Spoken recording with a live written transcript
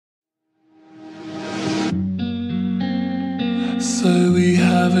So we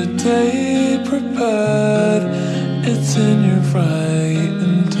have a day prepared. It's in your right,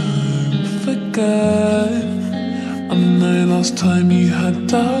 and don't forget. I know last time you had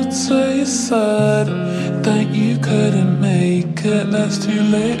doubts, so you said that you couldn't make it. Let's do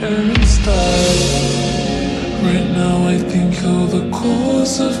later instead. Right now I think you're the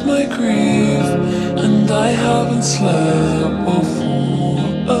cause of my grief, and I haven't slept well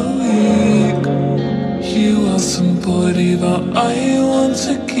for a week. You are somebody that I want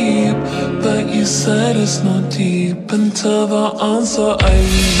to keep, but you said it's not deep until the answer I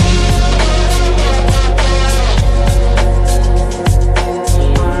need.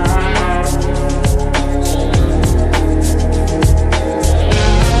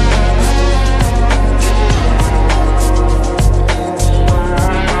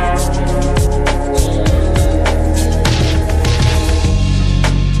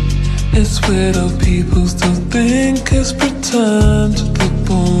 It's weird how people still think it's pretend. The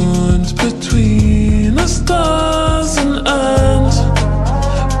bond between the stars and ends,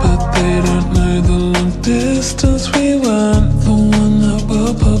 but they don't know the long distance we went, the one that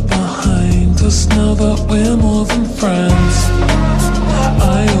we'll put behind us now that we're more than friends.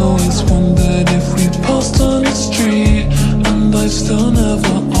 I always wondered if we passed on the street, and I've still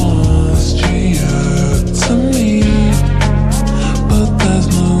never asked you yet to meet. But there's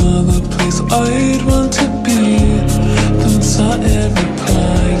no other place I'd want to be than sat here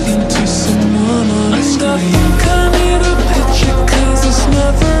replying to someone on a screen. And I think I need a picture, 'cause it's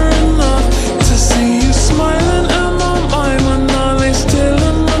never enough to see you smiling in my mind when I lay still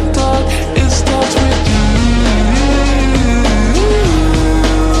in the dark. It starts with you,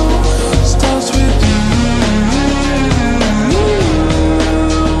 starts with you.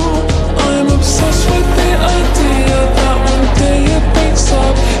 I'm obsessed with the idea that one day it breaks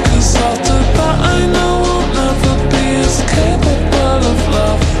up, 'cause after that I know I'll never be as capable of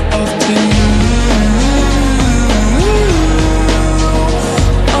love after you,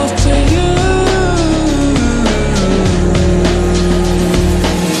 after you.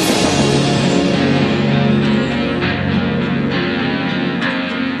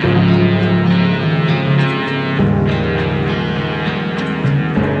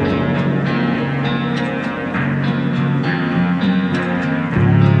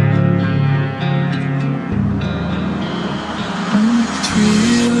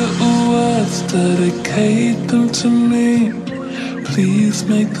 Three little words, dedicate them to me. Please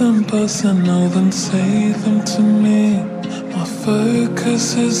make them personal, then say them to me. My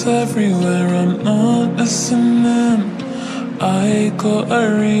focus is everywhere, I'm not listening. I gotta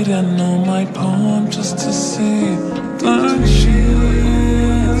read and on my palm just to see. Don't you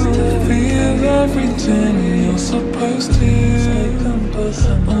feel everything you're supposed to?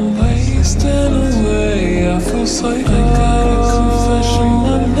 I'm wasting away, I feel so good. Confession,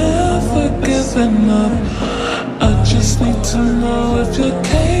 I'm never giving up. I just need to know if you're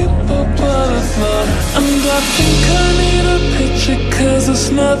capable of love. And I think I need a picture, 'cause it's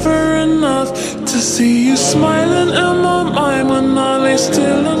never enough to see you smiling in my mind when I lay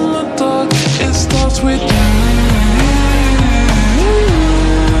still in the dark. It starts with you,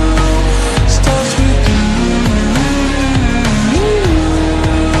 starts with you.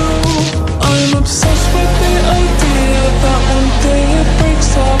 I'm obsessed with the idea that one day it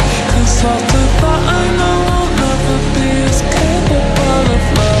breaks up, 'cause after that I know I'll never be as capable of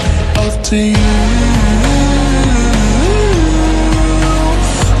love after you.